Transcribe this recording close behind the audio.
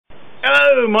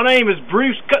Hello, my name is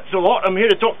Bruce Cuts-A-Lot. I'm here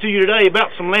to talk to you today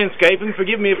about some landscaping.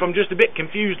 Forgive me if I'm just a bit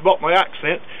confused about my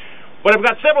accent, but I've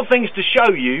got several things to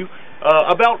show you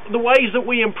about the ways that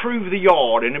we improve the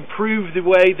yard and improve the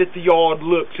way that the yard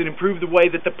looks and improve the way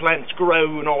that the plants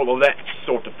grow and all of that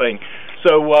sort of thing.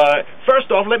 So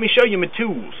first off, let me show you my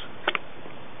tools.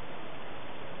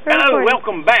 Hello,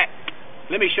 welcome back.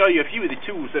 Let me show you a few of the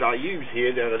tools that I use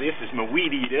here. This is my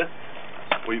weed eater.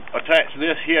 We attach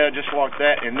this here just like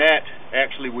that, and that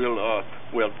actually will,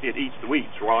 well, it eats the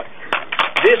weeds, right?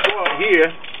 This right here,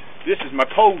 this is my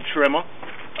pole trimmer.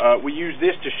 We use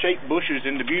this to shape bushes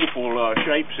into beautiful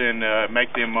shapes and make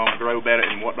them grow better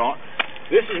and whatnot.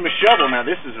 This is my shovel. Now,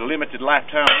 this is a limited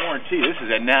lifetime warranty. This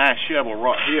is a nice shovel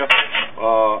right here.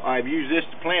 I've used this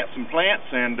to plant some plants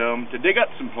and to dig up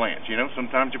some plants. You know,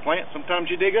 sometimes you plant, sometimes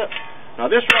you dig up.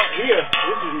 Now, this right here,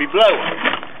 this is me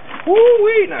blower.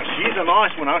 Woo-wee! Now, she's a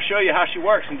nice one. I'll show you how she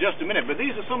works in just a minute, but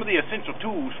these are some of the essential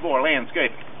tools for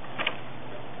landscaping.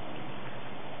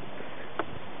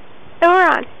 And we're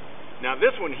on. Now,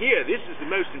 this one here, this is the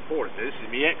most important. This is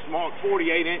the Exmark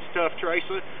 48-inch tough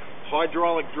tracer,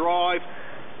 hydraulic drive,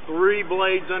 3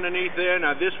 blades underneath there.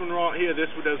 Now, this one right here,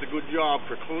 this one does a good job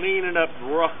for cleaning up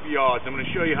rough yards. I'm going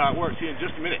to show you how it works here in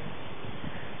just a minute.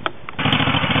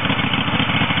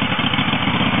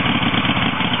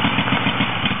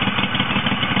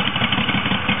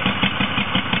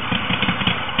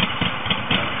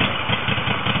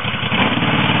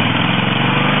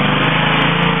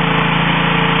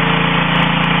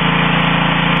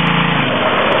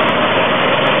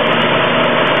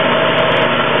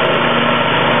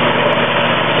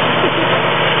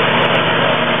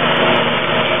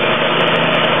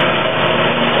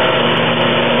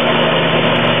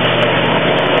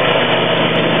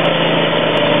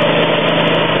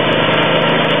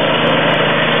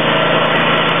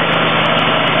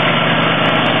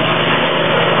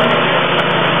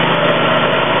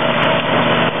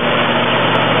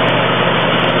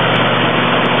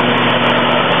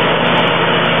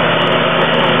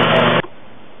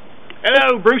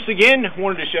 Hello, Bruce again.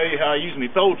 Wanted to show you how I use my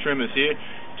pole trimmers here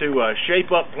to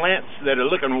shape up plants that are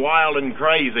looking wild and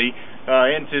crazy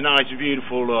into nice,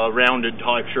 beautiful, rounded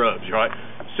type shrubs, right?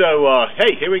 So,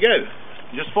 hey, here we go.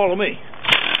 Just follow me.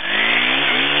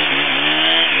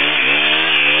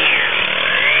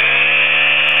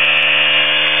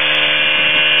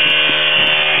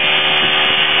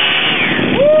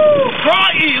 Woo!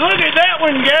 Crikey, look at that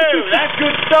one go! That's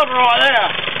good stuff right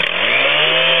there.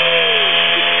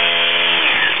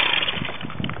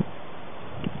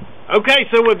 Okay,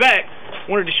 so we're back.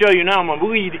 Wanted to show you now my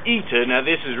weed eater. Now,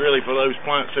 this is really for those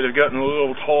plants that have gotten a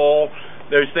little tall,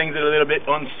 those things that are a little bit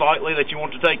unsightly that you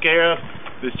want to take care of.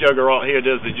 This jugger right here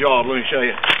does the job. Let me show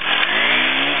you.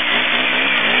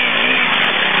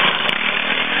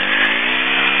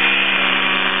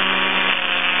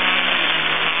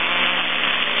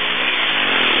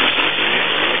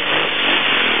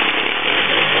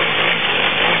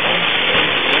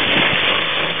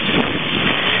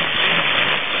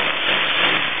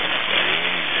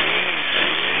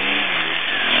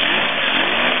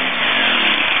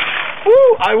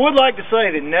 I would like to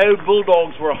say that no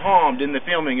bulldogs were harmed in the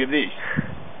filming of this.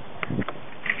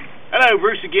 Hello,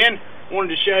 Bruce again.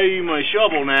 Wanted to show you my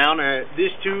shovel now. Now,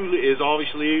 this tool is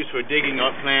obviously used for digging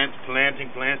up plants,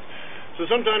 planting plants.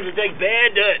 So sometimes I take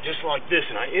bad dirt just like this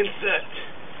and I insert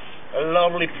a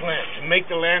lovely plant to make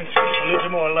the landscape a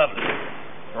little more lovely.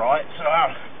 Right, so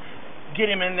I'll get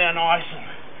him in there nice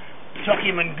and tuck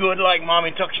him in good like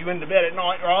mommy tucks you into bed at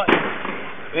night, right?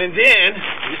 And then,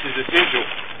 this is essential,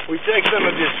 we take some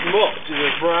of this mulch,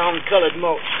 this brown-colored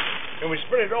mulch, and we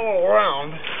spread it all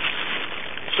around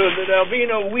so that there'll be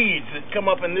no weeds that come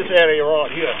up in this area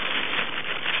right here.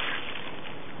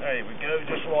 There we go,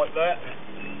 just like that.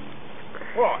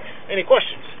 Right, any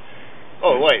questions?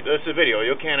 Oh, wait, that's a video.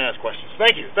 You can't ask questions.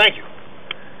 Thank you, thank you.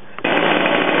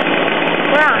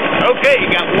 Okay, you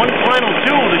got one final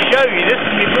tool to show you. This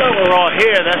is my blower right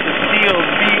here. That's a Stihl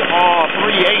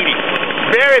BR380.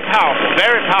 Very powerful,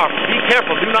 very powerful. Be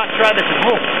careful, do not try this at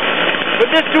home.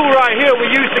 But this tool right here we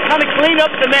use to kind of clean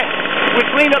up the mess. We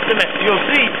clean up the mess. You'll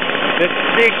see that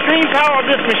the extreme power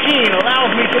of this machine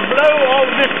allows me to blow all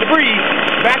of this debris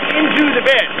back into the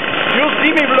bed. You'll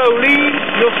see me blow leaves,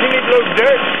 you'll see me blow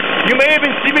dirt. You may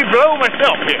even see me blow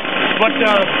myself here. But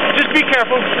just be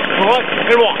careful,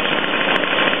 and watch.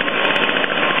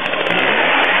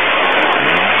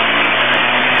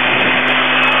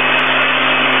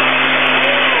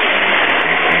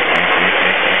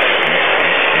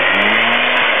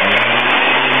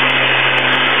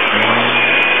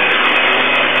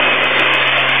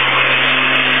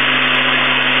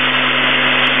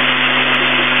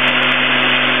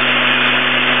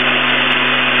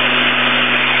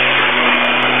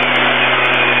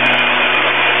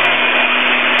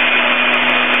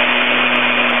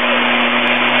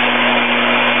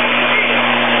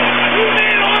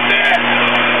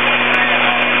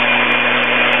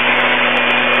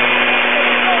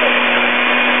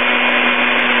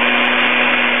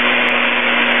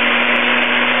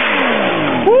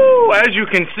 as you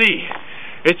can see,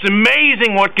 it's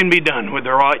amazing what can be done with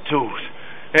the right tools.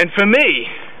 And for me,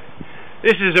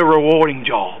 this is a rewarding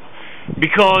job,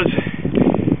 because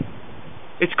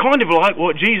it's kind of like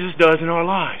what Jesus does in our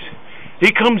lives.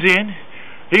 He comes in,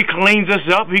 He cleans us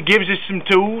up, He gives us some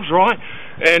tools, right,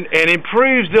 and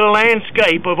improves the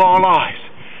landscape of our lives.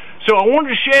 So I wanted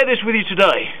to share this with you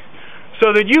today,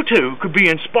 so that you too could be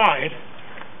inspired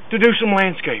to do some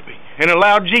landscaping and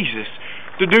allow Jesus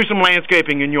to do some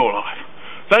landscaping in your life.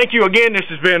 Thank you again. This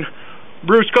has been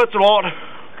Bruce Cutsalot.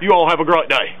 You all have a great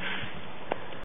day.